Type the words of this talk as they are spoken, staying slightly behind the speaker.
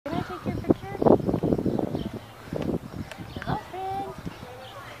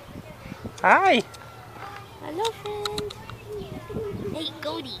Hi. Hello, friend. Hey,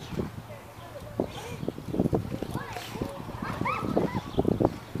 Goldie.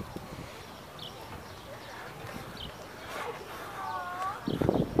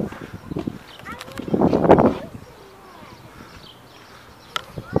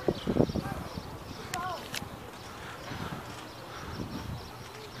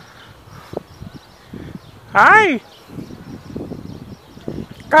 Hi.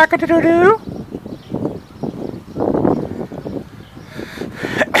 Cock-a-doodle-doo.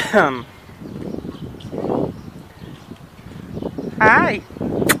 Hi.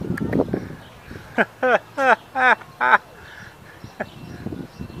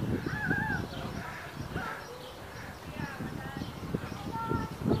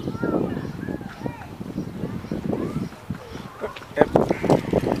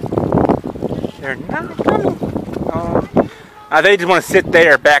 They're not coming. They just want to sit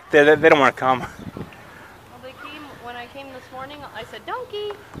there, back there. They don't want to come. Well, they came when I came this morning. I said,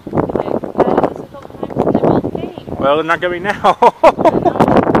 "Donkey." And they patted us a couple times, and they both came. Well, they're not coming now. Come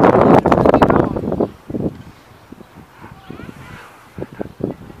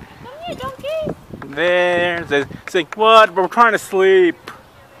here, Donkey. There. They say, what? We're trying to sleep.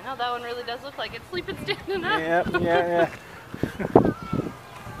 I know that one really does look like it's sleeping standing up. Yeah.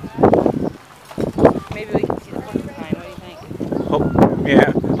 Maybe we can see the porcupine. What do you think? Oh,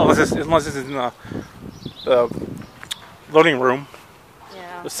 yeah. Unless this is in the loading room,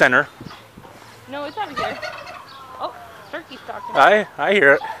 Yeah. the center. No, it's out here. Oh, turkey's talking. I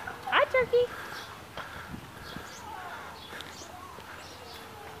hear it. Hi, turkey.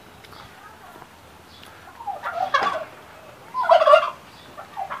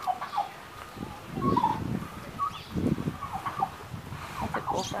 That's a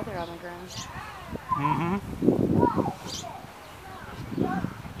cool feather on the ground.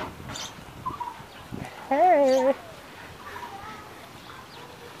 Hey.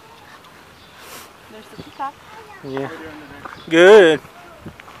 There's the peacock. Yeah. Good.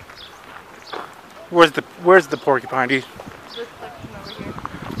 Where's the porcupine? This section over here.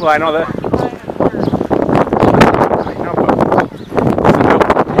 Well, I know that. Porcupine and bird. I know, but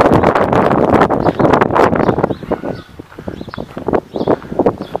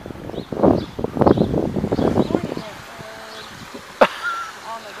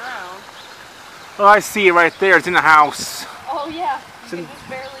On the ground. oh, I see it right there. It's in the house. Oh yeah, It's you in- can just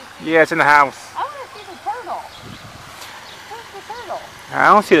barely see. Yeah, it's in the house. I want to see the turtle. Where's the turtle? I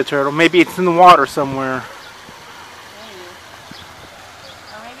don't see the turtle. Maybe it's in the water somewhere. Maybe.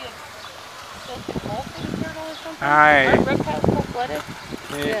 Or maybe it's supposed to call for the turtle or something? Aye. Aren't reptiles cold-blooded?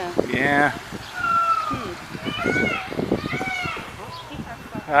 Yeah.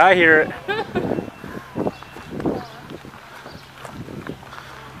 Oh, I hear it.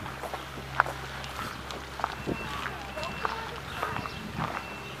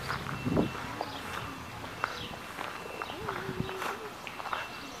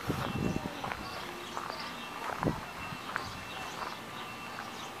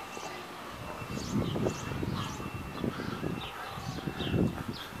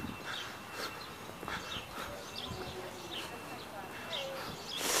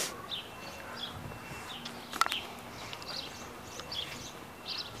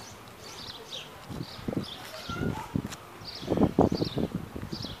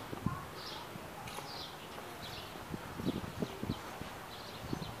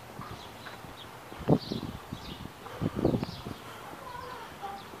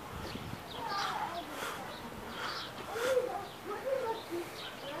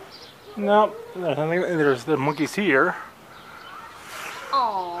 Nope. There's the monkeys here.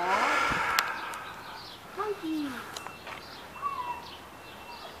 aww. Monkeys.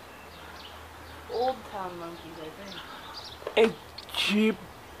 Old town monkeys, I think. A cheap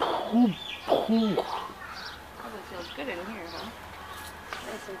poo poo. Oh, it feels good in here, huh?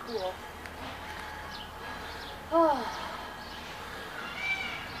 Nice and cool. Oh.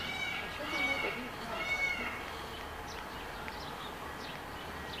 I sure do like a deep breath.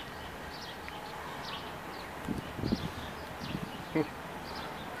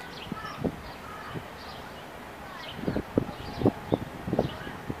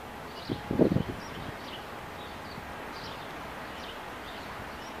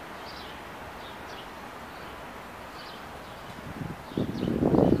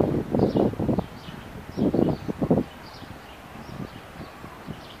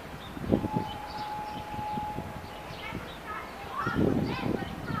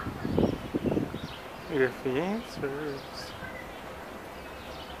 Here's the answers.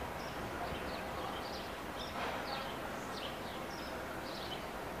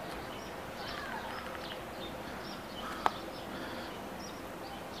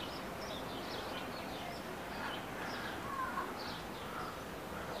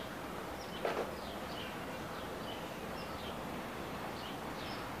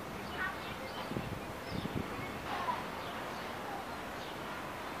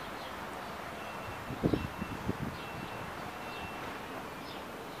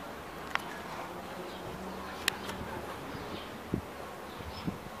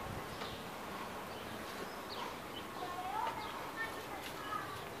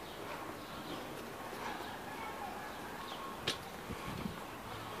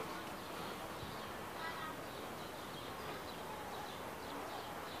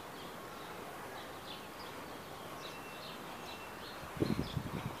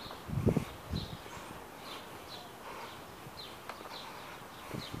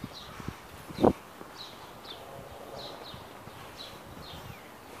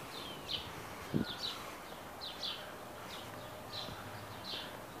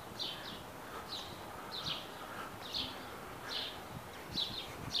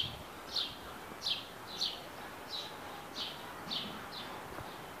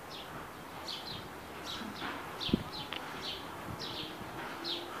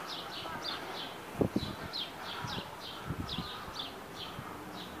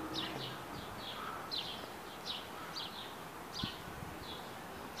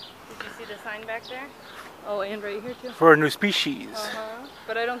 Did you see the sign back there? Oh, and right here too. For a new species.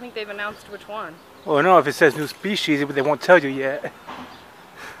 But I don't think they've announced which one. Well, no, if it says new species, they won't tell you yet.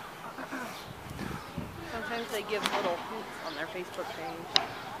 Sometimes they give little hints on their Facebook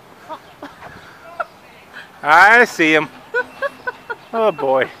page. I see him. Oh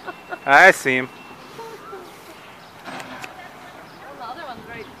boy, I see him. Well, the other one's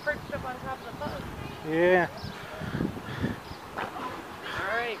right perched up on top of the post. Yeah.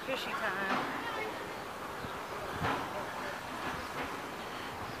 All right, fishy time.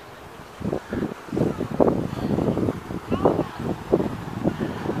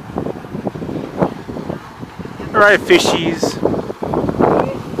 Alright, fishies.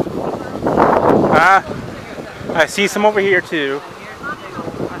 I see some over here too.